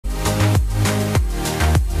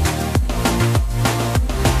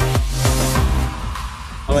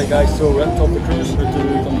Right guys, so we're at the top of the cruise. We're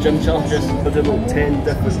doing some gym challenges. We're doing about 10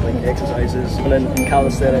 different like exercises, and then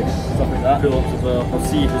calisthenics, stuff like that. Pull-ups as well. We'll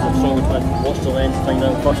see who's a stronger twin. Watch the lens, find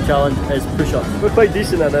out. First challenge is push-ups. We're quite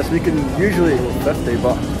decent at this. We can usually go 50,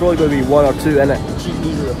 but it's probably going to be 1 or 2 in it. Cheat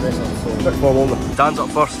easily the press up, so quick form only. Dan's up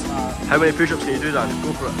first. How many push-ups can you do, Dan?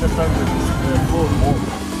 Go for it. This time with the floor and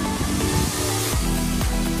walk.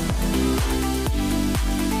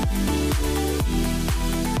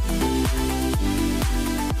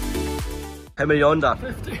 How many are you on, Dan?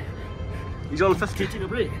 50. He's on 50. Taking a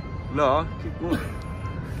break? No, keep going.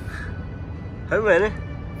 How many?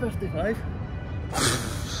 55.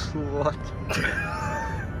 What?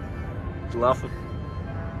 He's laughing.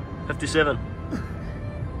 57.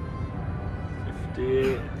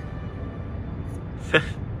 58.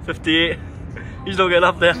 58. He's not getting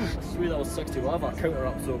up there. I swear that was 60. We'll have our counter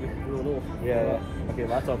up so we don't know. Yeah. Okay,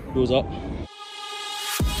 my turn. Goes up.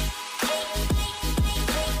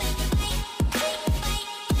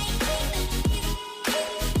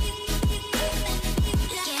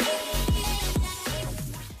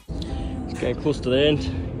 Getting close to the end,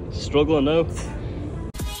 struggling now.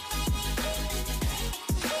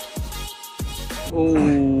 Oh,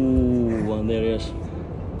 and there he is.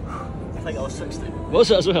 I think I was 60. Was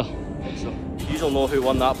it as well? I think so. You don't know who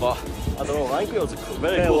won that, but I don't know. I think it was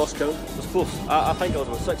very close. Count. It was close. I think I was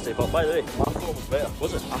about 60, but by the way, my form was better.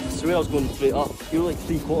 Was it? I swear I was going straight up. You were like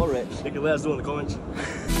 3/4 reps. You can let us know in the comments.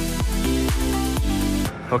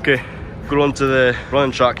 Okay, go on to the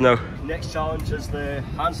running track now. Next challenge is the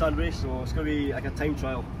handstand race, so it's going to be like a time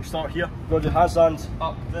trial. We start here, we're going to do handstand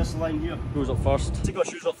up this line here. Who's up first? Take our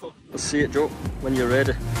shoes off though. Let's see it, Joe, when you're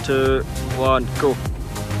ready. 2, 1, go.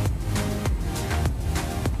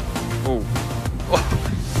 Oh.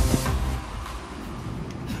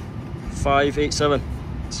 5, 8, 7.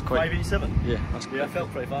 It's quite. 5, 8, 7? Yeah, that's good. Yeah, I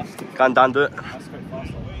felt pretty fast. Can Dan do it? That's quite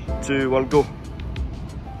fast. 2, 1, go.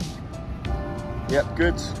 Yep,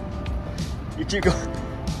 good. You keep going.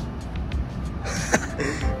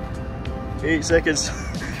 8 seconds.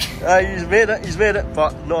 He's made it,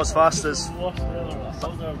 but not as fast as. I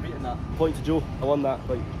was never beating that. Point to Joe, I won that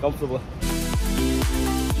quite comfortably.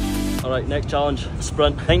 Alright, next challenge,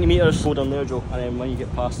 sprint. 90 metres, hold on there, Joe, and then when you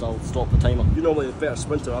get past, I'll stop the timer. You're normally a better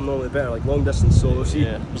sprinter, I'm normally better like long distance, so we'll see.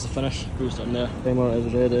 Yeah, there's the finish, goes down there. Timer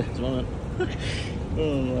is ready, it's running.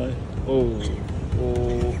 Oh my. Oh.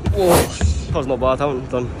 That was not bad, I haven't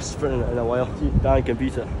done sprinting in a while. See, Dan can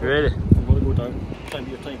beat it. You ready? I'm going to go down. Try and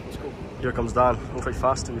beat your time, let's go. Here comes Dan, I'm quite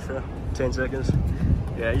fast to be fair. 10 seconds.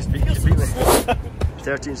 Yeah, he's beat me.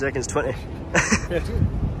 13 seconds, 20. 13?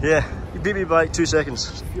 Yeah, he beat me by like 2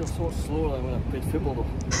 seconds. I feel so slow like when I played football though.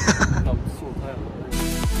 I'm so tired.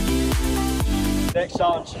 Next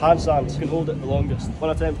challenge, handstand. You can hold it the longest. 1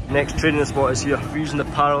 attempt. Next training spot is here. We're using the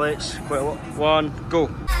parallettes quite a lot. 1, go.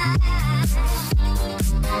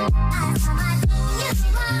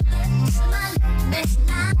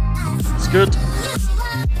 It's good.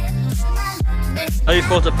 How you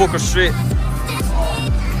fought a poker straight?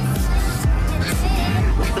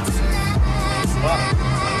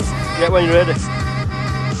 Get when you're ready.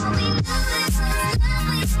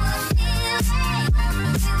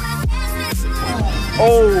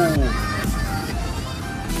 Oh!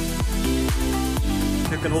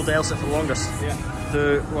 Who can hold the L-sit for the longest? Yeah.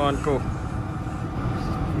 2, 1, go.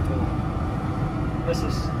 This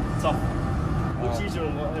is tough. Looks easier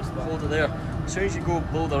than what it is, but hold it there. As soon as you go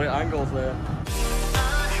below the right angle of the...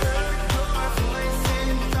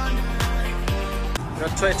 You're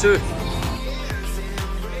at 22.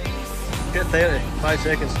 Get 30, 5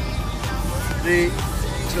 seconds. 3,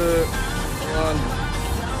 2, 1.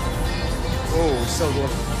 Oh, still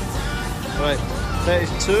going. Right,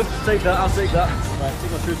 32. Take that, I'll take that. Right,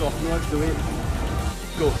 take my shoes off, no extra weight.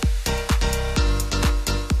 Go.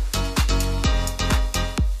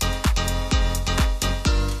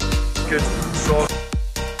 Good, strong.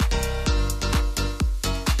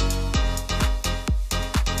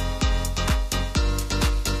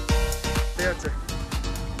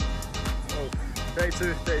 Oh,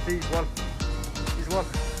 32, 33, he's won. He's won.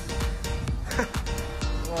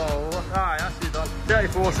 Whoa, ah, that's you done.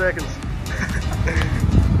 34 seconds.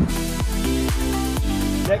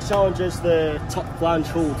 Next challenge is the tuck flange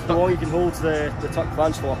hold. How long you can hold the tuck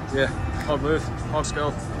flange for. Yeah, hard move, hard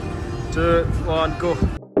skill. 2, 1, go.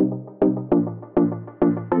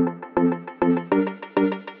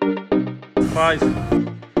 Five.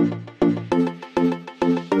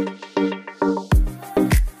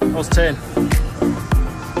 That was 10.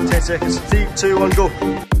 10 seconds. 3, 2, 1, go.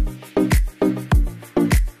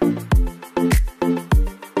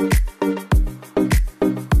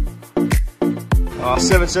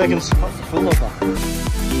 7 seconds. That's the full of that.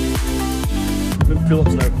 doing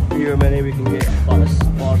pull-ups now. See how many we can get, but this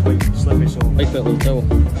bar's quite slippery, so wipe it with a towel.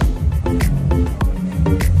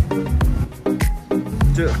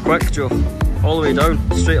 Do it quick, Joe. All the way down,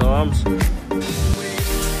 straight arms.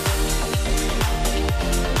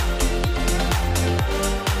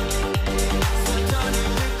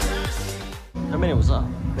 How many was that?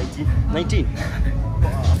 19. 19? I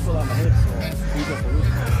put that in my head,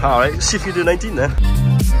 so alright, see if you do 19 then.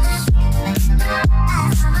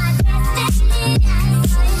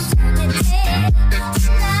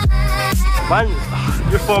 Man,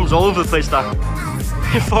 your form's all over the place, Dan.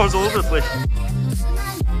 Your form's all over the place.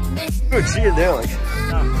 Good, see it there, like.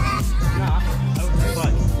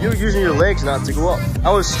 You were using your legs and that to go up.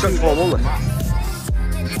 I was strict form only.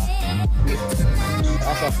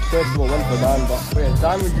 That's a questionable win for Dan, but wait,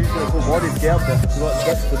 Dan was using his whole body to get up there. So what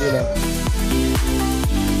dips to do now?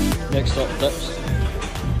 Next up, dips.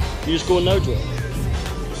 You just going now, Joe?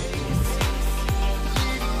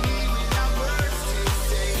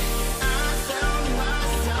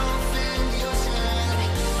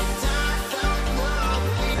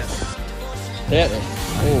 There it is.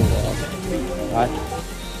 Oh, right.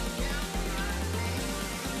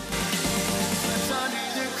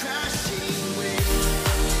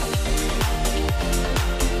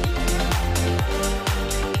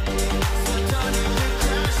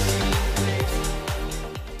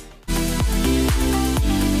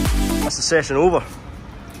 That's the session over.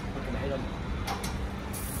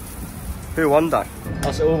 Who won that?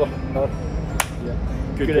 That's it over. Yeah.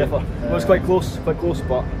 Good effort. It was quite close,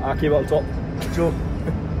 but I came out on top. Joe,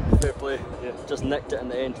 fair play. Yeah, just nicked it in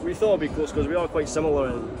the end. We thought it'd be close because we are quite similar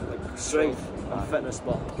in like strength and fitness,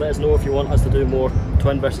 but let us know if you want us to do more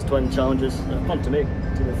twin versus twin challenges. They're fun to make,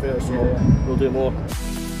 to be fair, so we'll do more.